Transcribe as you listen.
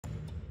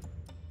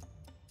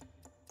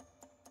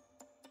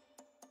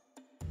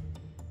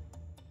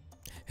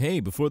Hey,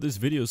 before this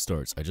video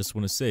starts, I just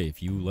want to say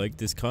if you like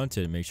this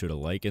content, make sure to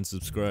like and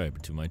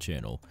subscribe to my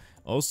channel.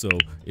 Also,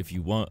 if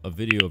you want a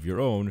video of your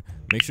own,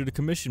 make sure to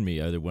commission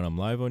me either when I'm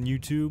live on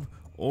YouTube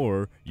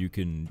or you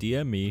can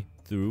DM me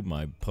through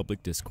my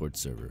public Discord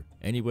server.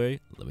 Anyway,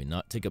 let me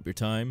not take up your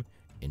time.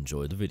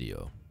 Enjoy the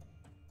video.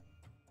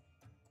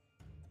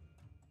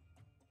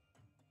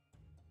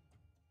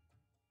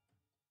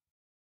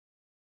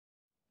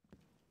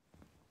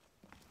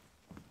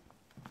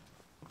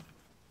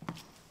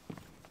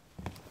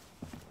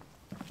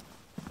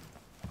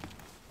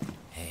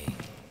 Hey,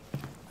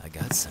 I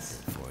got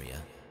something for you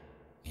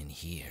in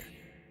here.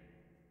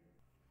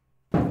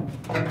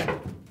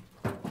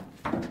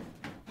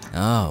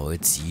 Oh,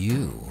 it's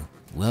you.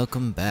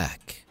 Welcome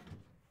back.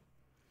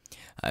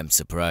 I'm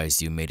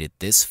surprised you made it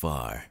this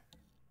far.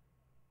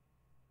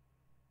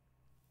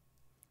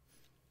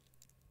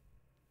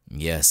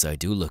 Yes, I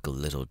do look a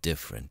little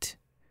different.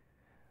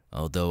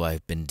 Although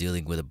I've been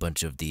dealing with a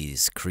bunch of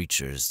these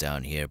creatures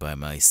down here by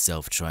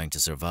myself trying to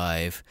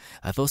survive,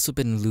 I've also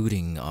been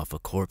looting off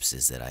of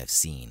corpses that I've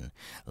seen.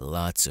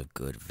 Lots of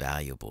good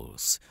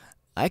valuables.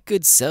 I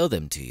could sell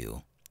them to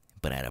you,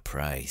 but at a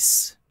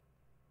price.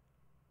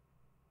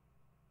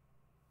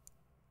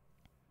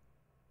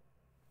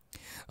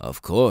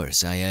 Of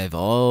course, I have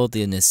all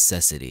the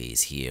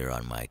necessities here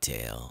on my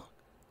tail.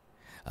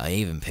 I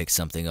even picked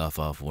something off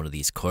one of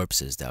these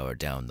corpses that were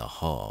down the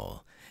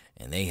hall,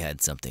 and they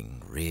had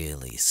something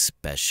really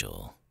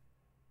special.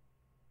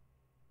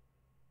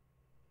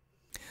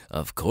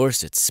 Of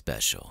course it's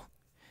special.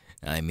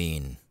 I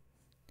mean,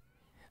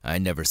 I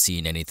never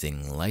seen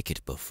anything like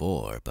it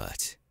before,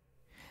 but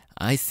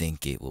I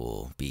think it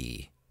will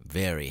be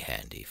very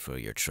handy for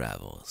your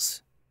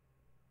travels.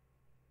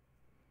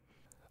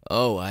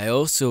 Oh, I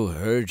also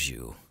heard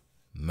you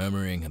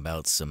murmuring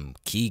about some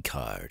key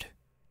card.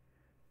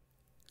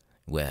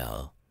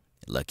 Well,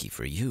 lucky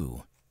for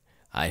you,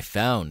 I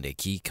found a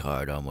key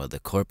card on one of the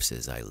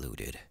corpses I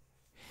looted.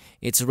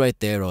 It's right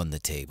there on the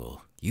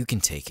table. You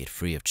can take it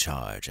free of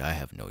charge. I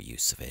have no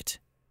use of it.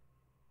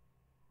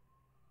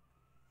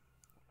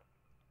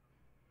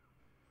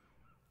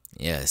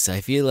 Yes,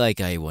 I feel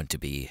like I want to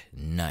be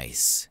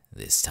nice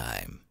this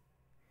time.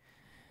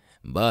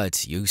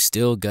 But you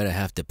still gotta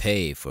have to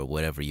pay for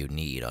whatever you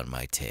need on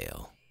my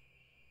tail.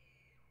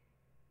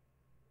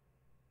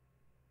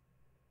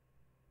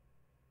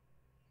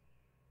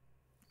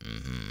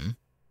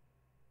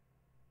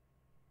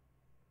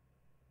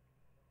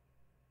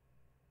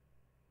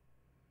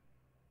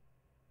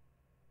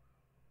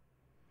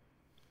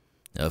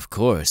 Of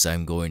course,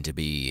 I'm going to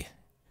be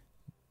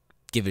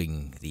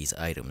giving these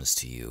items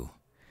to you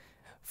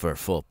for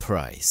full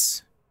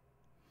price.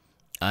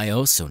 I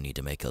also need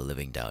to make a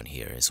living down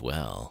here as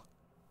well.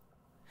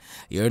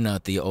 You're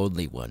not the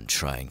only one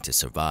trying to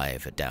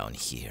survive down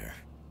here.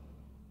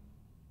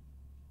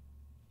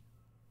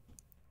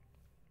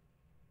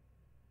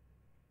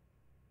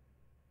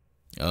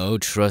 Oh,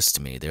 trust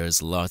me,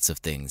 there's lots of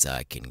things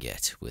I can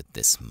get with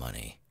this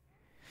money.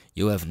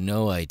 You have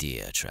no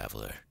idea,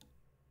 traveler.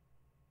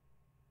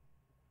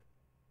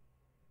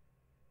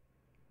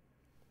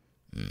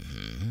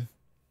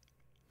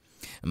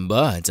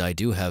 But I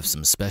do have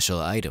some special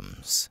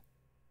items.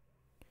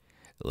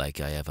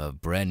 Like I have a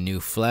brand new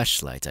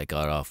flashlight I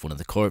got off one of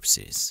the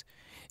corpses.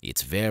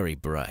 It's very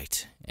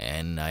bright,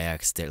 and I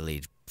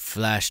accidentally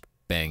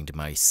flash-banged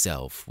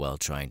myself while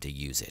trying to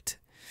use it.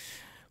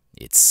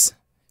 It's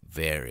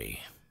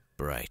very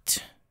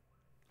bright.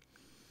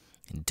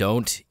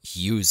 Don't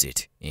use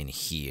it in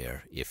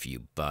here if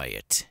you buy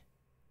it.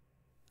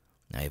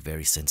 I have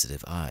very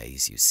sensitive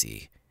eyes, you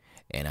see,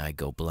 and I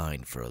go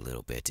blind for a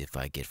little bit if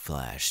I get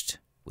flashed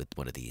with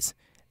one of these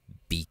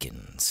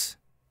beacons.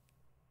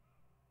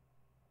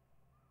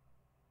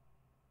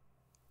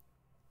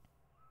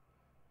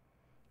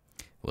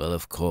 Well,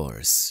 of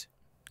course.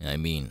 I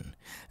mean,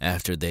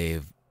 after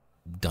they've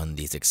done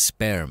these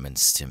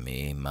experiments to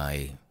me,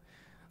 my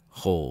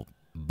whole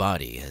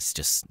body has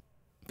just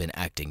been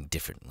acting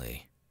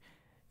differently.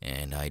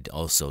 And I'd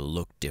also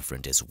look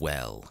different as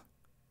well.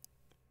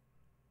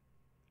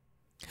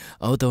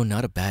 Although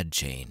not a bad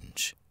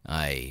change.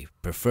 I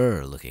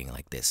prefer looking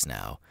like this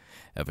now,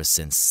 ever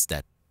since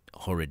that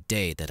horrid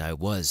day that I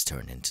was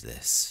turned into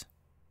this.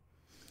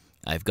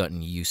 I've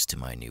gotten used to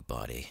my new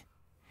body,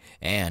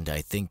 and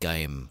I think I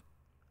am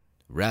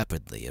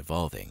rapidly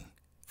evolving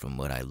from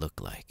what I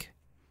look like.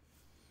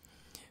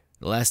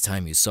 The last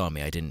time you saw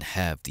me, I didn't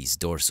have these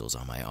dorsals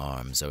on my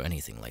arms or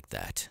anything like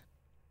that.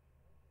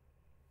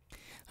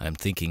 I'm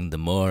thinking the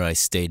more I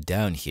stay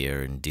down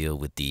here and deal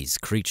with these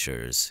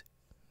creatures,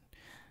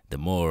 the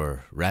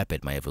more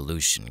rapid my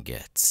evolution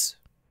gets.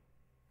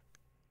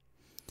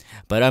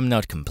 But I'm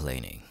not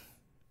complaining.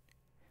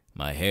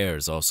 My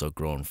hair's also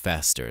grown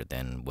faster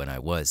than when I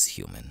was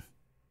human.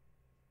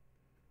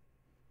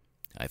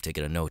 I've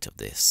taken a note of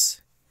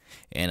this,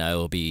 and I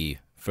will be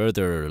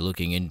further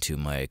looking into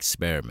my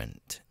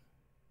experiment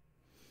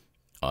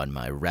on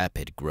my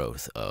rapid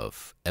growth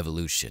of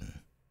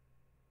evolution.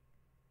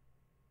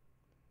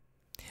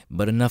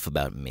 But enough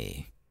about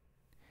me.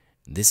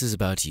 This is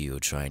about you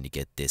trying to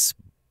get this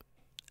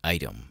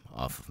item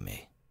off of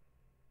me.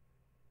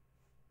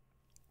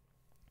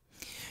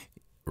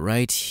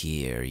 Right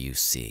here, you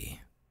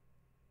see.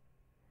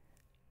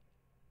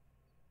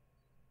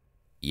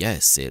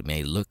 Yes, it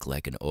may look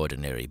like an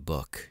ordinary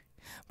book,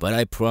 but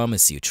I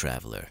promise you,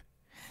 traveler,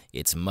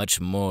 it's much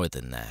more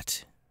than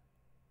that.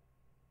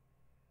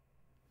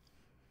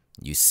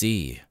 You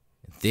see,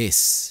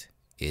 this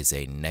is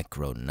a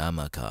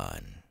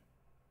Necronomicon.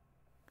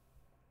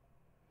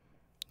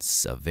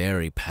 It's a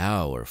very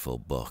powerful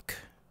book.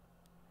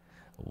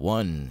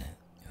 One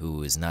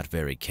who is not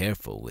very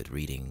careful with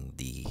reading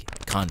the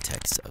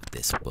context of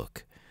this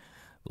book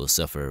will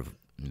suffer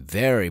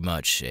very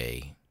much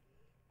a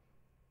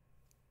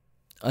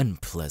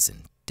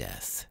unpleasant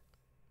death.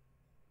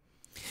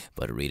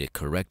 But read it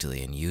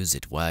correctly and use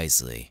it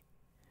wisely,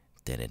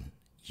 then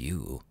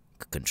you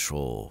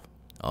control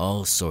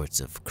all sorts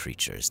of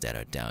creatures that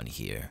are down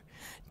here,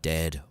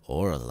 dead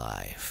or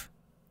alive.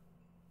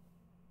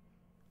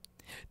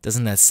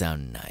 Doesn't that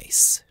sound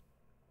nice?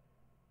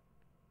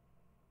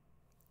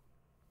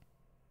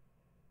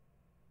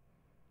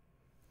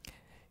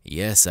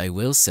 Yes, I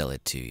will sell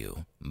it to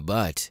you,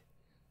 but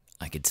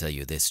I can tell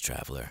you this,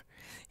 traveler,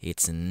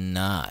 it's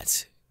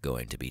not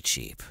going to be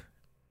cheap.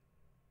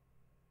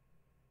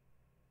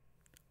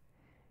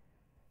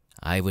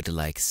 I would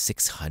like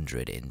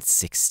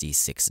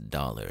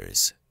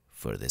 $666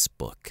 for this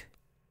book.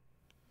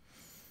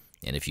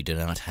 And if you do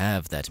not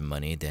have that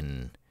money,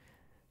 then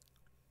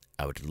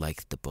I would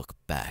like the book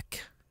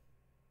back.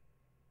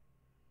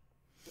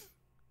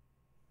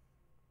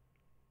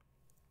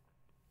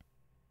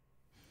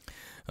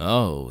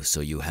 Oh,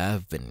 so you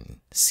have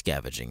been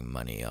scavenging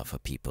money off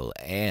of people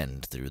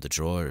and through the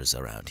drawers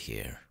around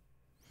here.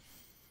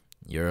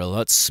 You're a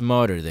lot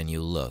smarter than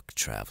you look,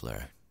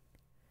 traveler.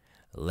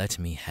 Let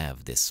me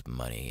have this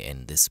money,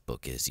 and this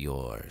book is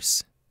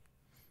yours.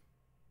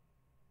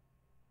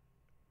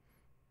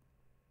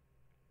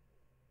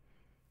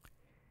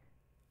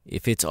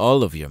 If it's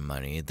all of your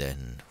money,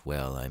 then,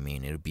 well, I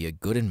mean, it'll be a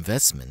good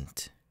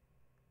investment.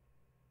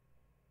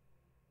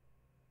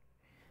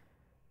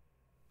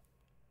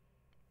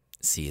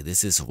 See,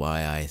 this is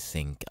why I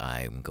think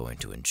I'm going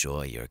to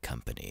enjoy your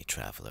company,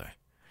 traveler.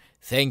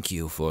 Thank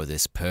you for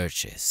this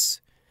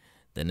purchase.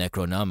 The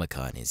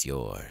Necronomicon is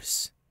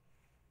yours.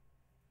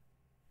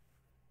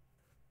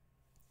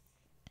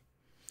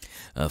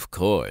 Of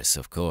course,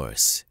 of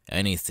course.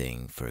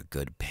 Anything for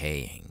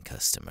good-paying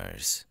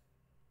customers.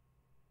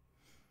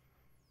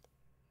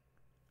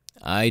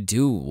 I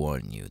do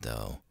warn you,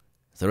 though.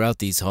 Throughout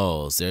these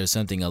halls, there's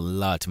something a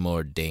lot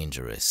more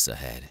dangerous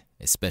ahead,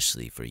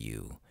 especially for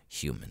you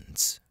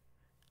humans.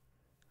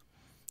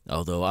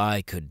 Although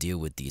I could deal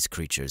with these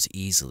creatures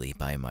easily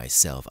by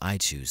myself, I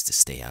choose to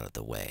stay out of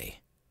the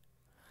way.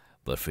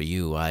 But for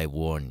you, I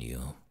warn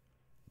you.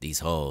 These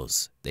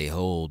halls, they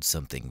hold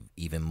something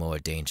even more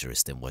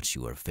dangerous than what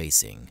you are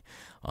facing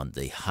on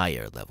the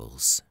higher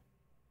levels.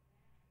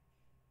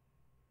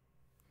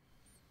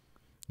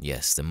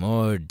 Yes, the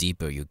more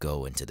deeper you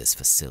go into this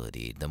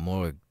facility, the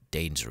more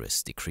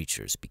dangerous the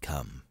creatures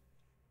become.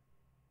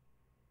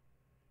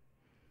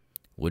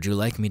 Would you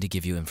like me to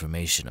give you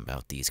information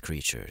about these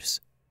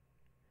creatures?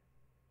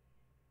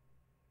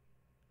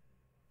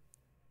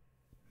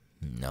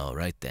 All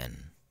right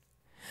then.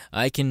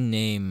 I can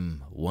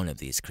name one of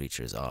these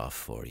creatures off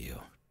for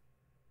you.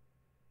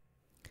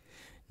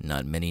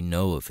 Not many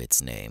know of its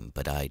name,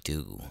 but I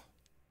do.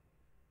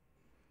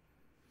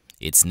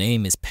 Its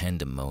name is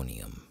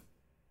Pandemonium.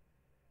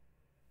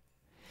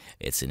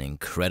 It's an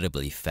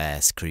incredibly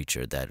fast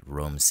creature that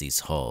roams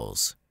these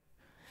halls,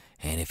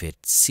 and if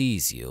it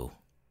sees you,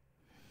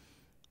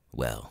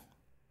 well,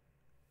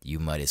 you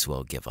might as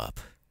well give up.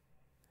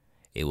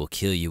 It will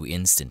kill you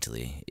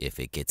instantly if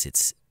it gets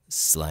its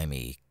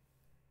slimy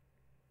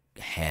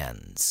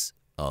hands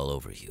all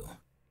over you.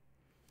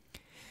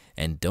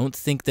 And don't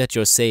think that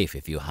you're safe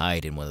if you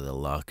hide in one of the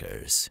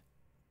lockers.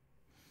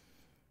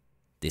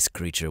 This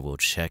creature will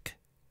check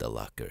the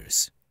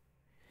lockers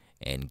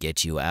and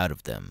get you out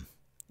of them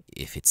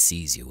if it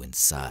sees you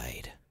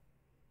inside.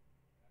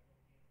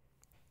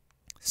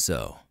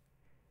 So,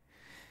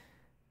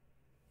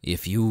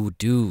 if you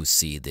do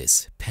see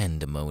this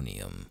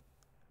Pandemonium,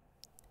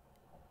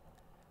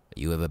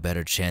 you have a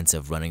better chance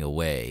of running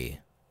away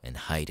and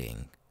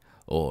hiding,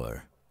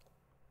 or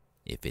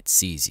if it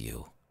sees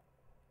you,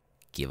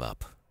 give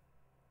up.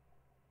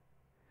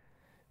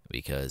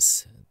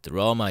 Because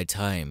through all my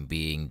time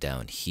being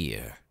down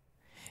here,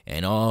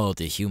 and all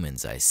the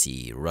humans I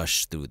see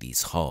rush through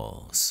these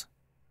halls,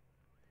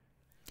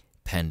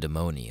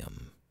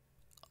 Pandemonium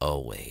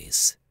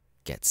always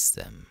gets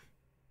them.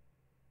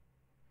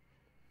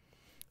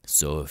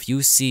 So if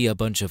you see a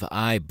bunch of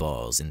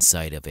eyeballs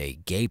inside of a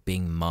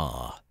gaping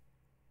maw,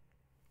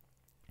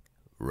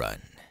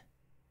 run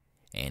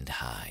and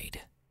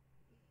hide.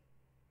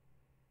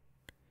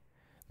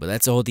 But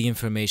that's all the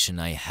information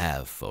I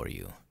have for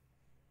you.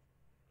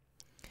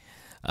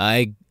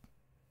 I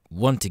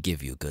want to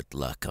give you good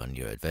luck on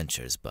your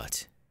adventures,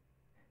 but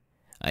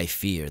I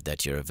fear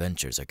that your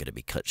adventures are going to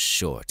be cut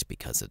short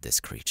because of this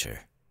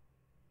creature.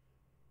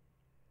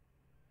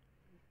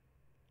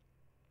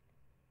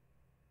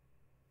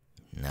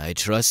 I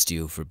trust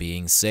you for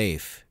being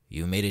safe.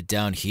 You made it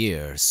down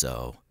here,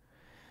 so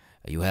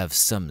you have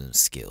some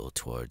skill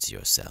towards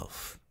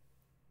yourself.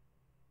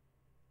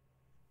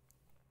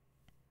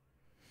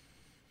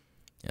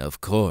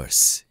 Of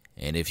course,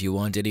 and if you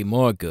want any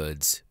more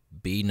goods,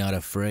 be not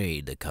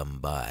afraid to come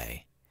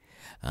by.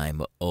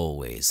 I'm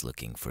always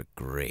looking for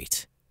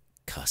great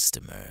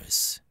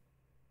customers.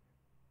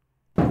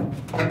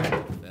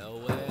 Farewell.